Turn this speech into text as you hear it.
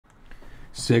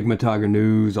Sigma Tiger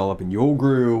News, all up in your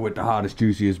grill with the hottest,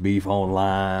 juiciest beef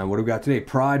online. What do we got today?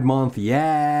 Pride Month,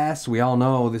 yes! We all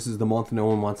know this is the month no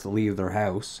one wants to leave their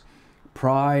house.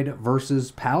 Pride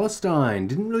versus Palestine.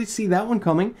 Didn't really see that one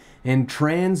coming. And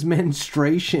trans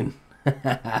menstruation.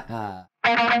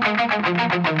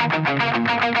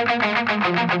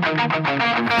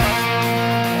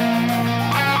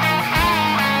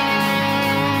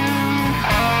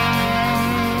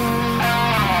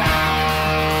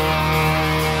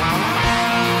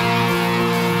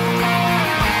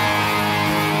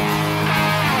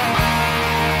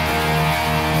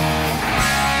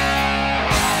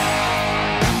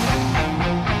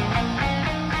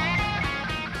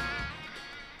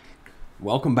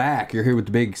 Welcome back. You're here with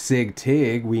the big Sig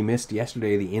Tig. We missed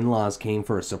yesterday. The in-laws came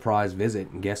for a surprise visit,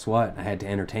 and guess what? I had to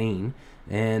entertain.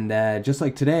 And just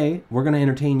like today, we're going to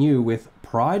entertain you with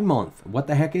Pride Month. What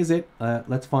the heck is it?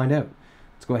 Let's find out.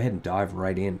 Let's go ahead and dive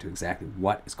right into exactly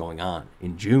what is going on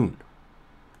in June.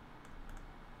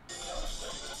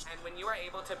 And when you are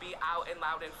able to be out and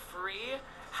loud and free,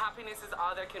 happiness is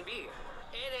all there can be.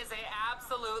 It is a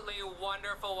absolutely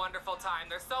wonderful, wonderful time.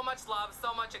 There's so much love,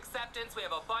 so much acceptance. We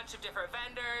have a bunch of different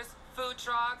vendors, food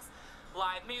trucks,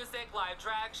 live music, live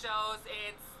drag shows.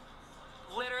 It's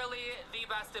literally the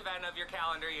best event of your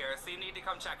calendar year, so you need to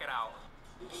come check it out.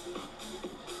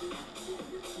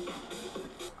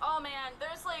 Oh man,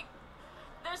 there's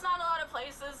not a lot of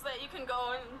places that you can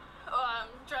go and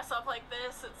dress up like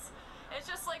this. It's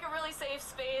just like a really safe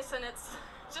space, and it's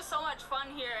just so much fun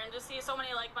here, and just see so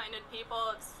many like-minded people.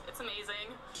 It's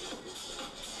amazing.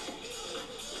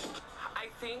 I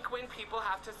think when people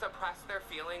have to suppress their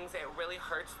feelings, it really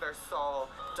hurts their soul.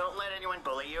 Don't let anyone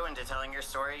bully you into telling your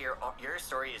story. Your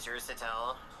story is yours to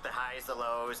tell. The highs, the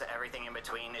lows, everything in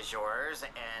between is yours,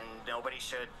 and nobody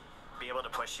should be able to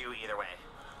push you either way.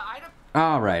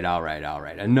 All right.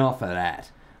 Enough of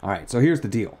that. All right, so here's the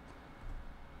deal.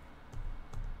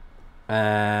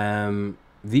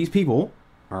 These people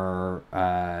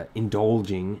are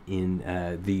indulging in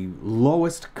the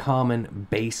lowest common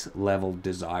base level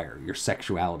desire, your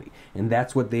sexuality. And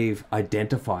that's what they've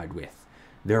identified with.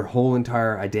 Their whole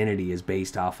entire identity is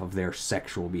based off of their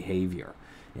sexual behavior.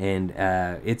 And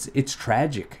it's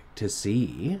tragic to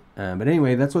see. But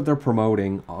anyway, that's what they're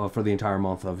promoting for the entire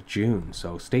month of June.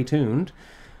 So stay tuned.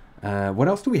 What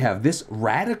else do we have? This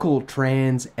radical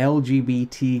trans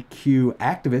LGBTQ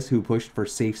activist who pushed for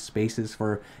safe spaces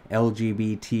for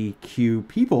LGBTQ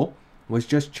people was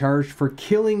just charged for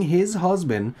killing his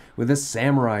husband with a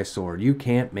samurai sword. You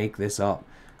can't make this up.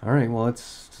 All right, well,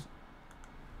 let's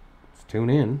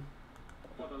tune in.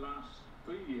 For the last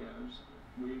 3 years,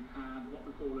 we've had what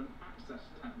we call an access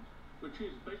tent, which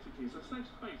is basically a safe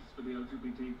space for the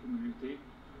LGBT community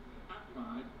at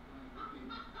Pride.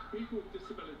 People with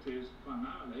disabilities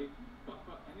primarily, but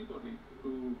for anybody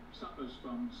who suffers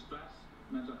from stress,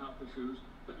 mental health issues,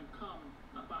 they can come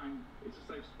and find it's a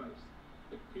safe space.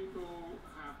 If people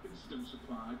have incidents of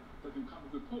Pride, they can come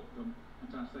and report them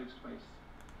into our safe space.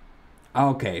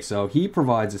 Okay, so he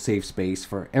provides a safe space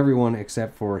for everyone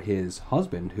except for his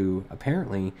husband, who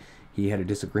apparently he had a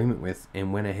disagreement with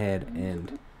and went ahead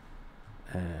and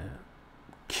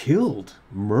killed,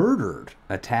 murdered,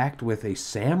 attacked with a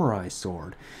samurai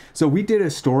sword. So we did a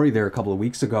story there a couple of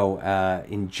weeks ago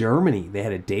in Germany. They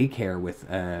had a daycare with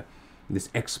this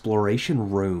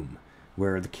exploration room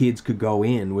where the kids could go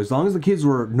in, as long as the kids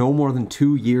were no more than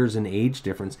 2 years in age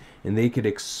difference, and they could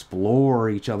explore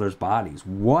each other's bodies.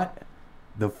 What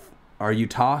are you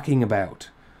talking about?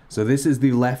 So this is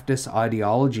the leftist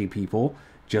ideology, people.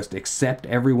 Just accept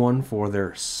everyone for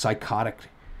their psychotic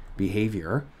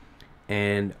behavior.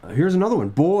 And here's another one.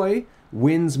 Boy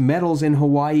wins medals in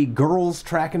Hawaii girls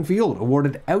track and field,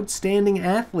 awarded outstanding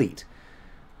athlete.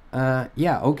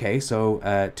 Yeah, okay,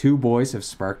 so 2 boys have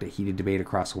sparked a heated debate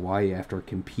across Hawaii after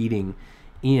competing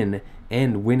in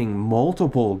and winning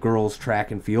multiple girls track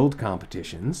and field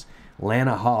competitions.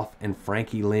 Lana Huff and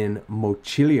Frankie Lynn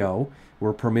Mochilio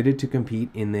were permitted to compete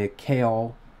in the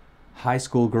Keio High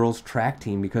School girls track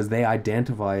team because they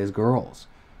identify as girls.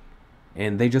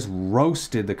 And they just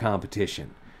roasted the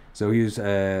competition. So he was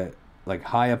like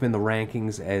high up in the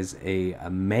rankings as a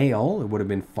male. It would have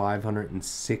been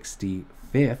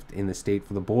 565th in the state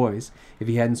for the boys if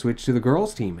he hadn't switched to the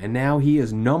girls team. And now he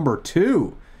is number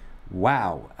 2.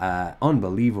 Wow,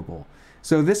 unbelievable.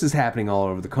 So this is happening all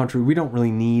over the country. We don't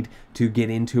really need to get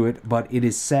into it, but it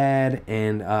is sad,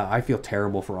 and I feel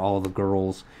terrible for all the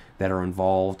girls that are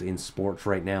involved in sports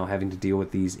right now, having to deal with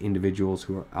these individuals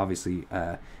who are obviously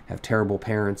have terrible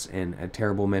parents and a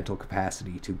terrible mental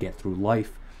capacity to get through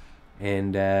life.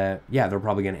 And yeah, they're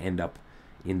probably going to end up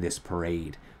in this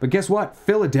parade. But guess what?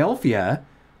 Philadelphia,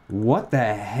 what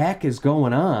the heck is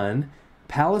going on?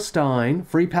 Palestine,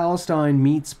 Free Palestine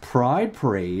meets Pride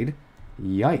Parade.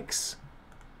 Yikes.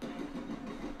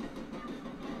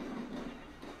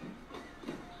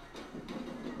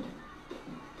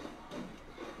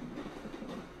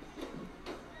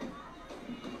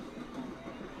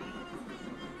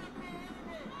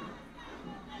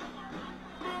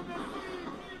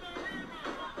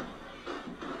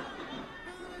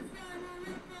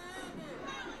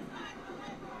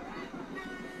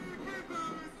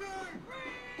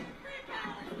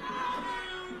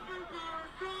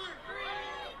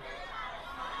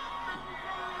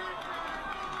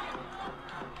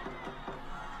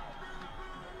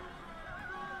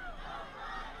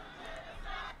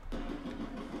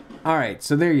 All right,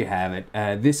 so there you have it.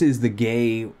 This is the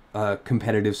gay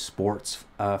competitive sports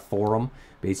forum.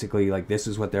 Basically, like, this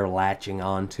is what they're latching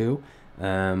on to.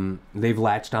 They've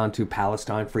latched on to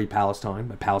Palestine, Free Palestine,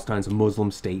 but Palestine's a Muslim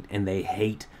state, and they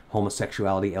hate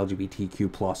homosexuality,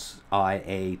 LGBTQ plus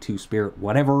IA, two-spirit,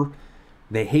 whatever.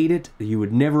 They hate it. You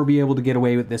would never be able to get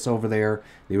away with this over there.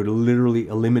 They would literally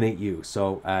eliminate you.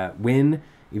 So when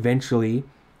eventually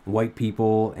white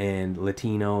people and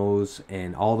Latinos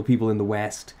and all the people in the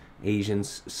West,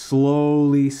 Asians,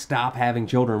 slowly stop having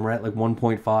children. We're at like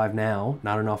 1.5 now,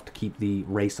 not enough to keep the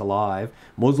race alive.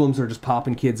 Muslims are just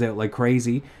popping kids out like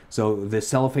crazy, so the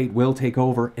Caliphate will take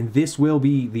over, and this will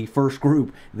be the first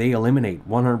group they eliminate,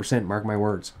 100%, mark my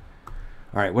words.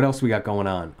 All right, what else we got going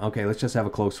on? Okay, let's just have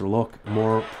a closer look.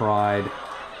 More pride.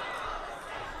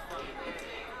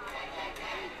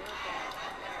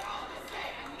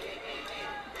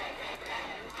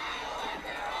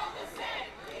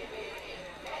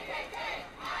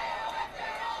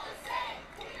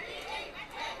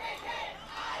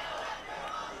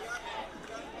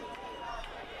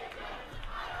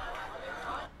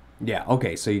 Yeah,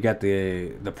 okay, so you got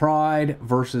the Pride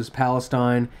versus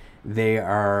Palestine. They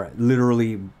are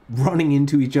literally running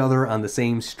into each other on the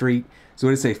same street. So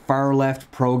what did it say? Far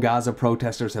left pro-Gaza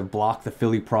protesters have blocked the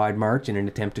Philly Pride March in an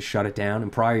attempt to shut it down.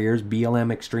 In prior years,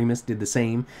 BLM extremists did the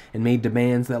same and made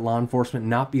demands that law enforcement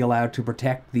not be allowed to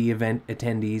protect the event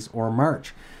attendees or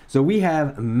march. So we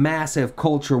have a massive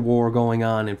culture war going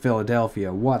on in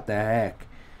Philadelphia. What the heck?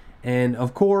 And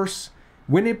of course,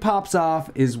 when it pops off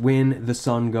is when the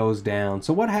sun goes down.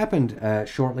 So what happened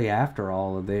shortly after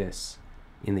all of this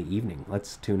in the evening?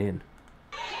 Let's tune in.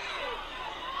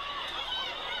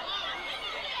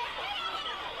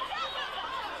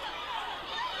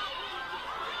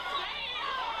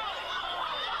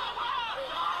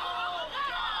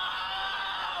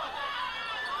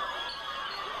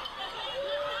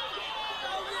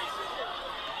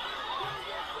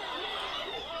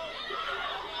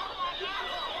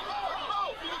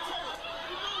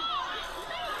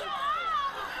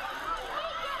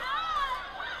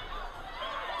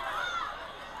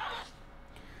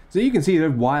 So you can see they're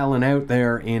wilding out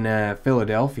there in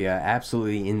Philadelphia,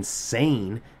 absolutely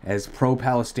insane, as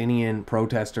pro-Palestinian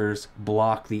protesters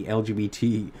block the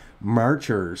LGBT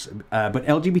marchers. But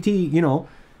LGBT, you know,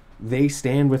 they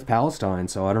stand with Palestine,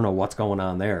 so I don't know what's going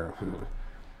on there.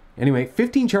 Anyway,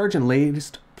 15 charge in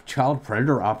latest child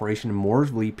predator operation in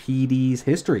Mooresville PD's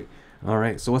history. All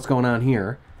right, so what's going on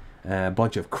here? A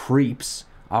bunch of creeps.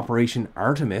 Operation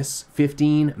Artemis.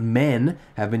 15 men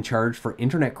have been charged for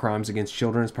internet crimes against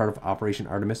children as part of Operation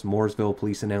Artemis, Mooresville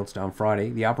police announced on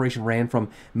Friday. The operation ran from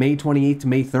May 28th to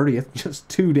May 30th, just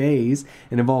 2 days,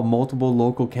 and involved multiple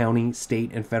local, county,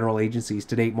 state, and federal agencies.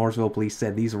 To date, Mooresville police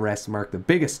said these arrests mark the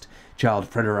biggest child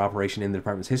predator operation in the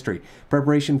department's history.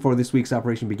 Preparation for this week's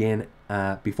operation began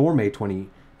before May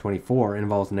 2024 and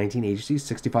involves 19 agencies,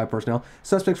 65 personnel.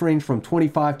 Suspects range from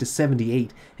 25 to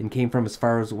 78 and came from as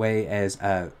far away as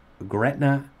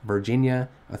Gretna, Virginia,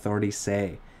 authorities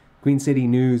say. Queen City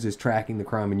News is tracking the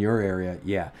crime in your area.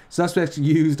 Yeah. Suspects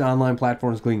used online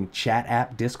platforms including Chat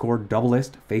App, Discord,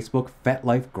 Doublelist, Facebook,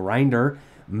 FetLife, Grindr,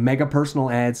 mega personal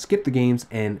ads, skip the games,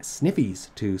 and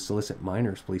sniffies to solicit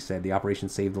minors, police said. The operation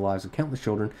saved the lives of countless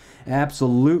children.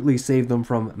 Absolutely saved them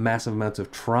from massive amounts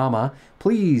of trauma.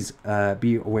 Please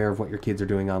be aware of what your kids are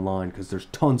doing online, because there's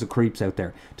tons of creeps out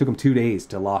there. It took them 2 days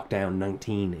to lock down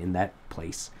 19 in that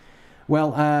place.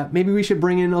 Well, maybe we should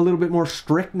bring in a little bit more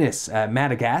strictness.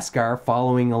 Madagascar,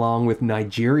 following along with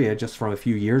Nigeria just from a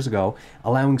few years ago,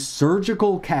 allowing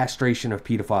surgical castration of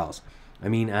pedophiles. I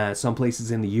mean, some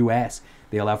places in the U.S.,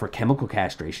 they allow for chemical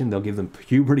castration. They'll give them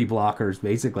puberty blockers,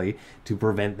 basically, to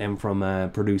prevent them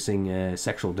from producing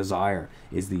sexual desire,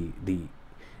 is the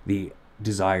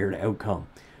desired outcome.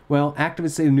 Well,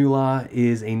 activists say the new law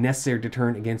is a necessary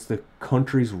deterrent against the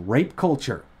country's rape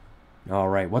culture. All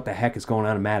right, what the heck is going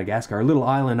on in Madagascar? A little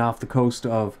island off the coast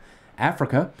of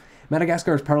Africa.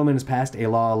 Madagascar's parliament has passed a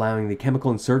law allowing the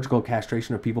chemical and surgical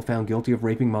castration of people found guilty of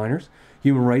raping minors.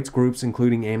 Human rights groups,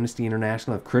 including Amnesty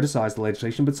International, have criticized the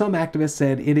legislation, but some activists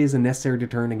said it is a necessary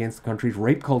deterrent against the country's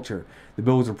rape culture. The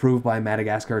bill was approved by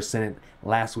Madagascar's Senate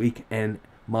last week and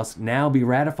must now be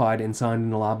ratified and signed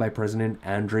into law by President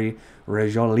Andry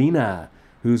Rajoelina,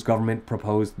 whose government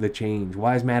proposed the change.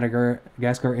 Why is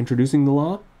Madagascar introducing the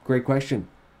law? Great question.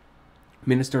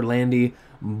 Minister Landy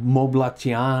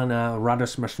Moblatiana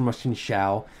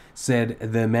Radosmashmashao said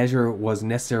the measure was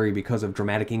necessary because of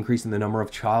dramatic increase in the number of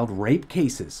child rape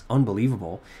cases.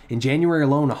 Unbelievable. In January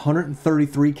alone,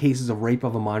 133 cases of rape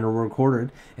of a minor were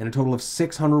recorded, and a total of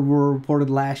 600 were reported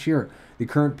last year. The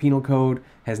current penal code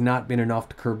has not been enough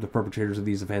to curb the perpetrators of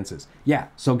these offenses. Yeah,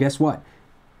 so guess what?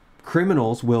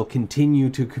 Criminals will continue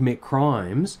to commit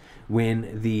crimes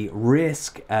when the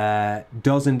risk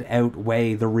doesn't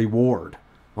outweigh the reward.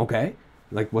 Okay?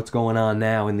 Like what's going on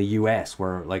now in the US,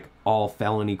 where like all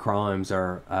felony crimes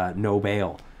are no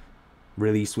bail,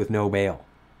 released with no bail.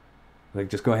 Like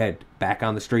just go ahead, back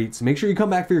on the streets. Make sure you come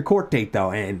back for your court date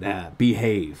though, and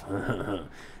behave.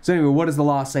 So anyway, what does the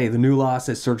law say? The new law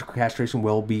says surgical castration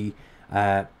will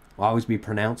always be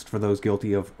pronounced for those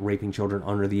guilty of raping children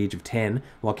under the age of 10,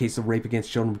 while cases of rape against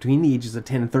children between the ages of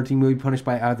 10 and 13 will be punished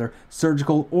by either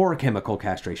surgical or chemical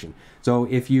castration. So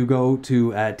if you go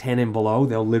to 10 and below,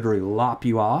 they'll literally lop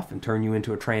you off and turn you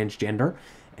into a transgender.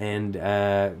 And,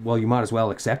 well, you might as well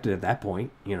accept it at that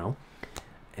point, you know.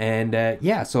 And,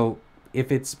 yeah, so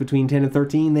if it's between 10 and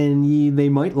 13, then they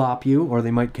might lop you or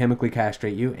they might chemically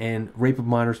castrate you. And rape of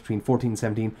minors between 14 and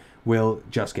 17 will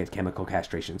just get chemical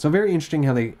castration. So very interesting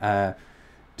how they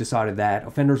decided that.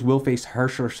 Offenders will face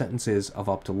harsher sentences of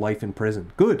up to life in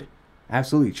prison. Good.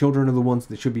 Absolutely. Children are the ones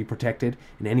that should be protected,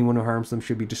 and anyone who harms them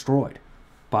should be destroyed.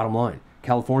 Bottom line.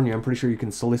 California, I'm pretty sure you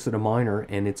can solicit a minor,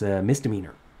 and it's a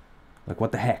misdemeanor. Like,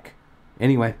 what the heck?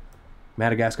 Anyway,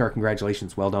 Madagascar,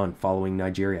 congratulations. Well done. Following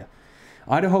Nigeria.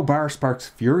 Idaho bar sparks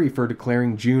fury for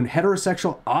declaring June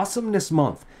Heterosexual Awesomeness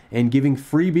Month and giving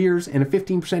free beers and a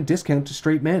 15% discount to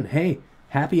straight men. Hey,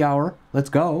 happy hour. Let's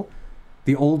go.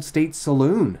 The Old State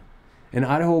Saloon. An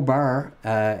Idaho bar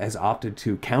has opted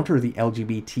to counter the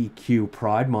LGBTQ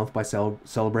Pride Month by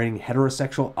celebrating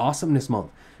Heterosexual Awesomeness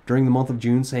Month during the month of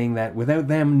June, saying that without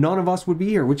them, none of us would be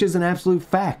here, which is an absolute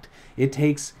fact. It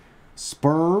takes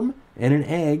sperm and an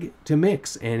egg to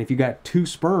mix, and if you got two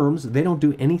sperms, they don't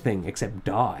do anything except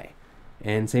die.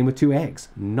 And same with two eggs.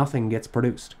 Nothing gets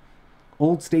produced.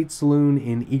 Old State Saloon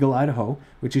in Eagle, Idaho,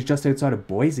 which is just outside of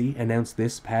Boise, announced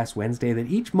this past Wednesday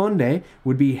that each Monday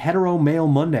would be Hetero Male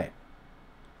Monday.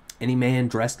 Any man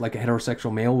dressed like a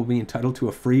heterosexual male will be entitled to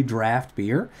a free draft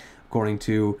beer, according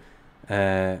to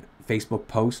Facebook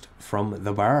post from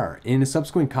the bar. In a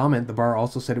subsequent comment, the bar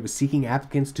also said it was seeking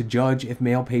applicants to judge if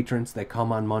male patrons that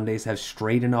come on Mondays have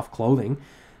straight enough clothing,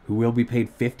 who will be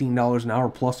paid $15 an hour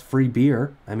plus free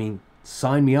beer. I mean,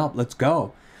 sign me up, let's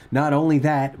go. Not only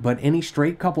that, but any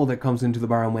straight couple that comes into the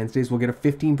bar on Wednesdays will get a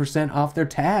 15% off their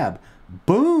tab.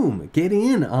 Boom! Get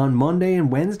in on Monday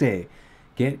and Wednesday.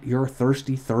 Get your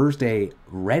Thirsty Thursday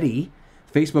ready.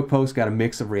 Facebook post got a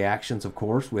mix of reactions, of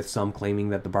course, with some claiming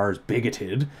that the bar is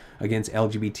bigoted against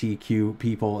LGBTQ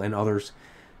people and others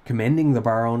commending the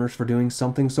bar owners for doing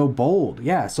something so bold.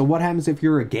 Yeah, so what happens if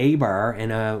you're a gay bar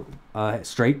and a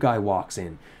straight guy walks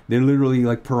in? They're literally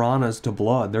like piranhas to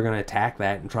blood. They're going to attack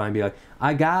that and try and be like,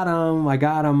 I got him, I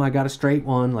got a straight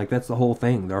one. Like, that's the whole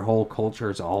thing. Their whole culture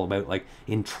is all about, like,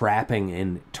 entrapping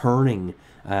and turning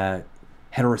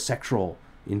heterosexual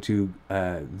into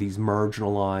these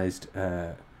marginalized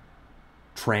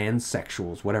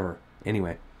transsexuals, whatever.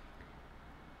 Anyway,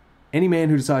 any man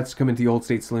who decides to come into the Old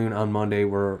State Saloon on Monday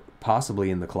were possibly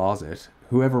in the closet.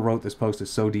 Whoever wrote this post is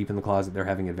so deep in the closet they're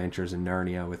having adventures in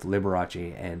Narnia with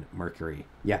Liberace and Mercury.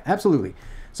 Yeah, absolutely.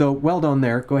 So well done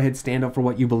there. Go ahead, stand up for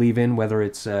what you believe in, whether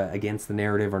it's against the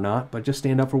narrative or not, but just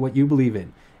stand up for what you believe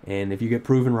in. And if you get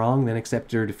proven wrong, then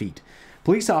accept your defeat.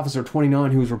 Police officer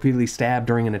 29 who was repeatedly stabbed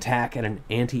during an attack at an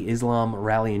anti-Islam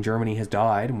rally in Germany has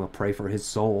died, and we'll pray for his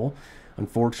soul.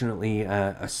 Unfortunately,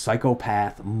 a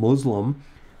psychopath Muslim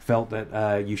felt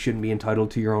that you shouldn't be entitled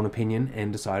to your own opinion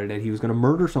and decided that he was going to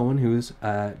murder someone who was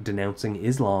denouncing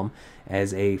Islam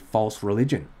as a false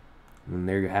religion. And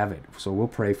there you have it. So we'll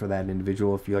pray for that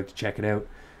individual if you'd like to check it out.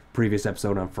 Previous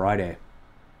episode on Friday.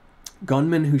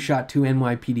 Gunman who shot two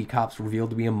NYPD cops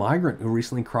revealed to be a migrant who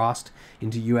recently crossed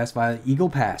into U.S. via Eagle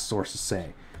Pass, sources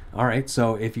say. All right,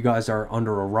 so if you guys are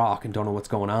under a rock and don't know what's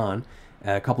going on,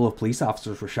 a couple of police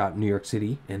officers were shot in New York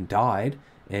City and died,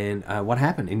 And what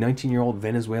happened? A 19-year-old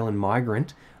Venezuelan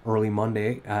migrant, early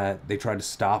Monday, they tried to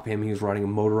stop him. He was riding a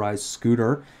motorized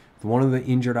scooter, with one of the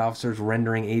injured officers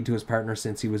rendering aid to his partner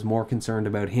since he was more concerned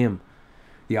about him.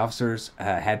 The officers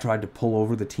had tried to pull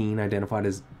over the teen, identified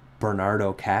as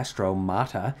Bernardo Castro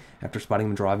Mata, after spotting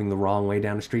him driving the wrong way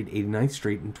down the street, 89th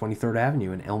Street and 23rd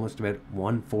Avenue, in almost about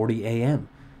 1:40 a.m.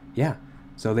 Yeah,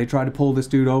 so they tried to pull this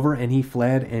dude over, and he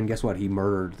fled, and guess what? He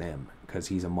murdered them, because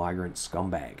he's a migrant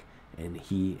scumbag. And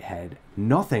he had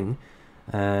nothing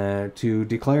to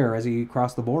declare as he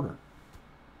crossed the border.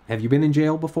 Have you been in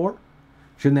jail before?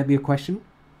 Shouldn't that be a question?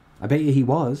 I bet you he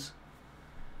was.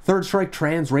 Third strike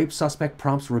trans rape suspect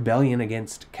prompts rebellion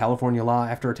against California law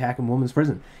after attack in woman's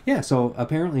prison. Yeah, so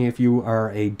apparently if you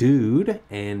are a dude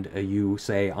and you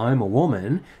say, I'm a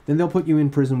woman, then they'll put you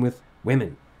in prison with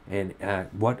women. And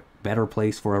what better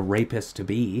place for a rapist to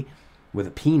be with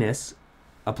a penis,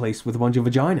 a place with a bunch of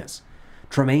vaginas.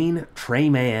 Tremaine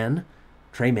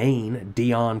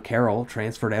Dion Carroll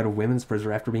transferred out of women's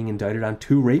prison after being indicted on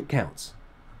 2 rape counts.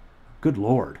 Good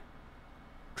Lord.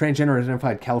 Transgender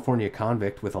identified California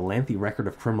convict with a lengthy record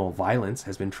of criminal violence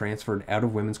has been transferred out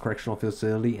of women's correctional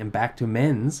facility and back to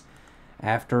men's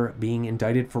after being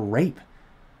indicted for rape.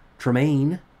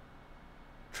 Tremaine,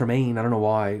 I don't know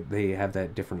why they have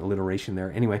that different alliteration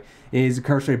there. Anyway, is a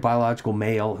incarcerated biological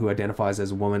male who identifies as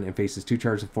a woman and faces 2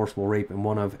 charges of forcible rape and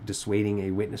one of dissuading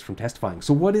a witness from testifying.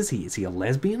 So what is he? Is he a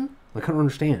lesbian? I don't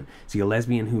understand. Is he a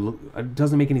lesbian who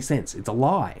doesn't make any sense? It's a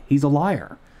lie. He's a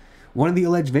liar. One of the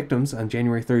alleged victims on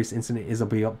January 30th incident is a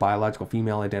biological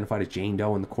female identified as Jane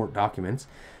Doe in the court documents,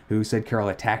 who said Carroll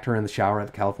attacked her in the shower at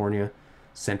the California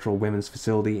Central Women's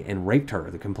Facility and raped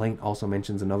her. The complaint also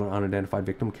mentions another unidentified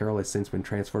victim. Carroll has since been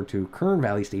transferred to Kern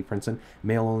Valley State Prison,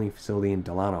 male-only facility in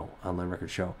Delano, online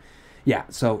records show. Yeah,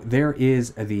 so there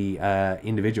is the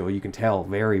individual. You can tell,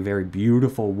 very, very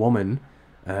beautiful woman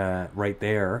right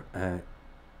there.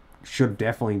 Should have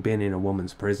definitely been in a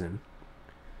woman's prison.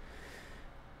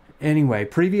 Anyway,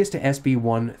 previous to SB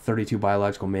 132,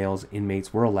 biological males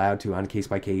inmates were allowed to, on a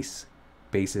case-by-case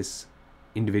basis,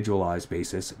 individualized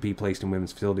basis, be placed in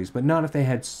women's facilities, but not if they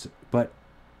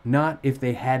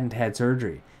hadn't had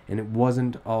surgery. And it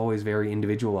wasn't always very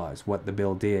individualized. What the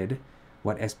bill did,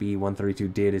 what SB 132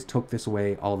 did, is took this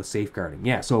away, all the safeguarding.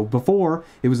 Yeah, so before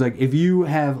it was like, if you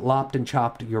have lopped and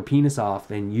chopped your penis off,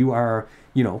 then you are,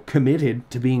 committed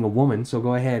to being a woman. So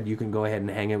go ahead, you can go ahead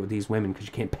and hang out with these women because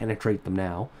you can't penetrate them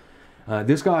now.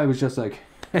 This guy was just like,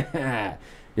 yeah,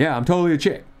 I'm totally a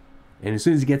chick. And as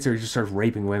soon as he gets there, he just starts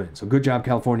raping women. So good job,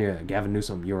 California. Gavin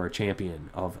Newsom, you're a champion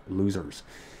of losers.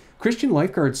 Christian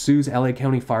lifeguard sues LA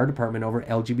County Fire Department over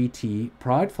LGBT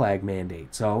pride flag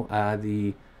mandate. So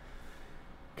the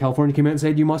California came out and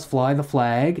said you must fly the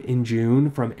flag in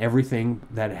June from everything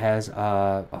that has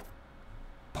a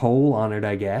pole on it,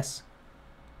 I guess.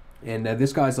 And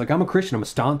this guy's like, I'm a Christian. I'm a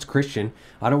staunch Christian.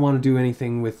 I don't want to do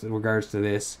anything with regards to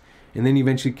this. And then he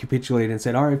eventually capitulated and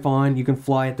said, all right, fine, you can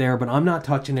fly it there, but I'm not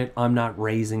touching it. I'm not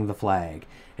raising the flag.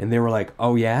 And they were like,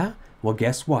 oh, yeah? Well,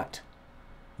 guess what?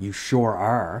 You sure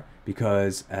are,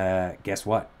 because guess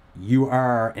what? You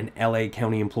are an LA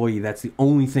County employee. That's the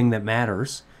only thing that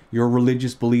matters. Your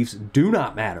religious beliefs do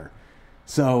not matter.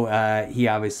 So he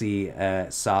obviously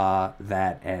saw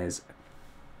that as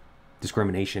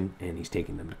discrimination, and he's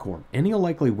taking them to court. And he'll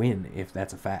likely win if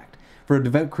that's a fact. For a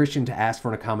devout Christian to ask for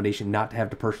an accommodation not to have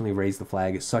to personally raise the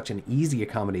flag is such an easy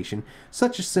accommodation,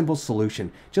 such a simple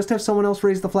solution. Just have someone else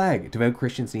raise the flag. Devout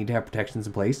Christians need to have protections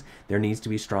in place. There needs to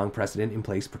be strong precedent in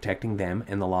place protecting them,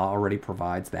 and the law already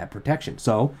provides that protection.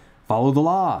 So, follow the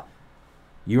law.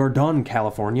 You are done,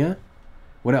 California.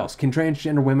 What else? Can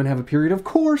transgender women have a period? Of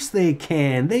course they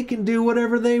can. They can do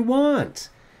whatever they want.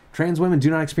 Trans women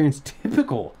do not experience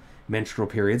typical menstrual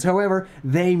periods. However,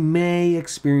 they may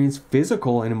experience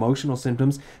physical and emotional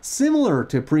symptoms similar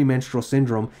to premenstrual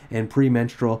syndrome and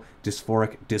premenstrual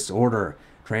dysphoric disorder.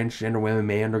 Transgender women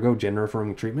may undergo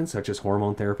gender-affirming treatments such as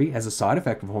hormone therapy. As a side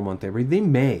effect of hormone therapy, they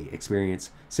may experience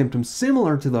symptoms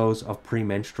similar to those of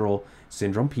premenstrual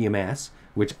syndrome, PMS,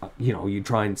 which, you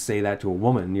try and say that to a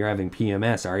woman, you're having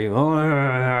PMS, are you?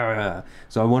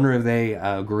 So I wonder if they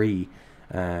agree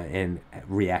and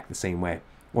react the same way.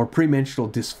 Or premenstrual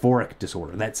dysphoric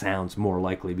disorder. That sounds more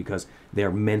likely because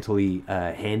they're mentally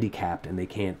handicapped and they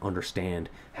can't understand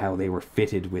how they were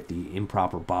fitted with the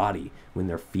improper body when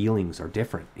their feelings are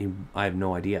different. I have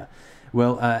no idea.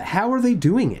 Well, how are they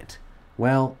doing it?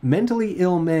 Well, mentally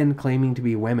ill men claiming to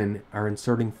be women are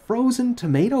inserting frozen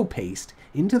tomato paste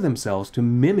into themselves to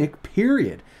mimic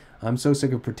period. I'm so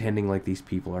sick of pretending like these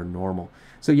people are normal.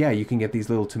 So yeah, you can get these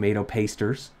little tomato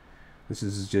pasters. This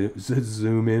is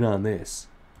zoom in on this.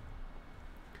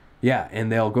 Yeah,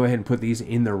 and they'll go ahead and put these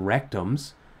in their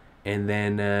rectums, and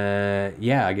then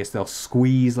yeah, I guess they'll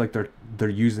squeeze like they're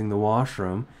using the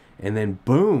washroom, and then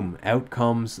boom, out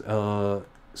comes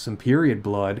some period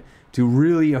blood to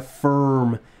really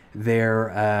affirm their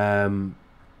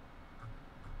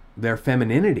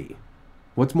femininity.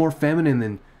 What's more feminine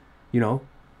than, you know,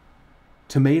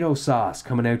 tomato sauce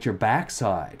coming out your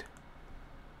backside?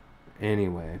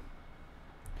 Anyway,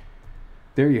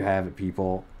 there you have it,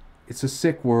 people. It's a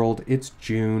sick world. It's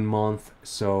June month,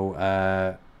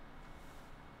 so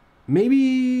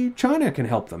maybe China can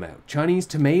help them out. Chinese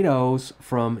tomatoes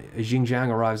from Xinjiang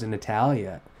arrives in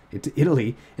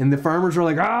Italy, and the farmers are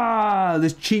like,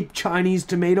 this cheap Chinese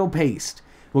tomato paste.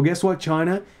 Well, guess what,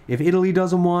 China? If Italy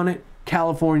doesn't want it,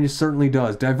 California certainly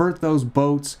does. Divert those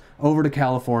boats over to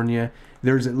California.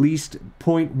 There's at least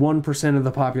 0.1% of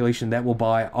the population that will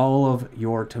buy all of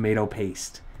your tomato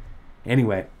paste.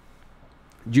 Anyway,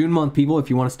 June month, people, if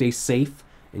you want to stay safe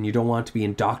and you don't want to be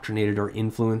indoctrinated or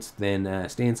influenced, then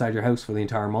stay inside your house for the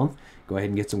entire month. Go ahead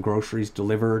and get some groceries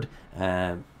delivered, get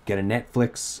a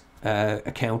Netflix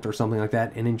account or something like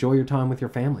that, and enjoy your time with your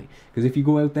family. Because if you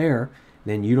go out there,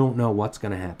 then you don't know what's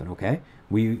going to happen, okay?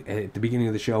 At the beginning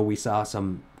of the show, we saw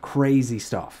some crazy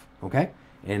stuff, okay?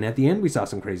 And at the end, we saw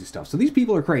some crazy stuff. So these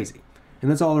people are crazy. And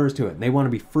that's all there is to it. They want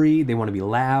to be free. They want to be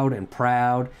loud and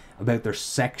proud about their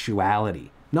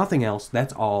sexuality. Nothing else.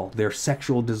 That's all. Their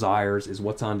sexual desires is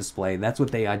what's on display. That's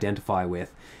what they identify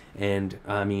with. And,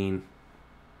 I mean,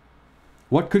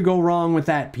 what could go wrong with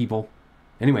that, people?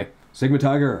 Anyway, Sigma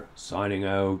Tiger, signing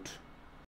out.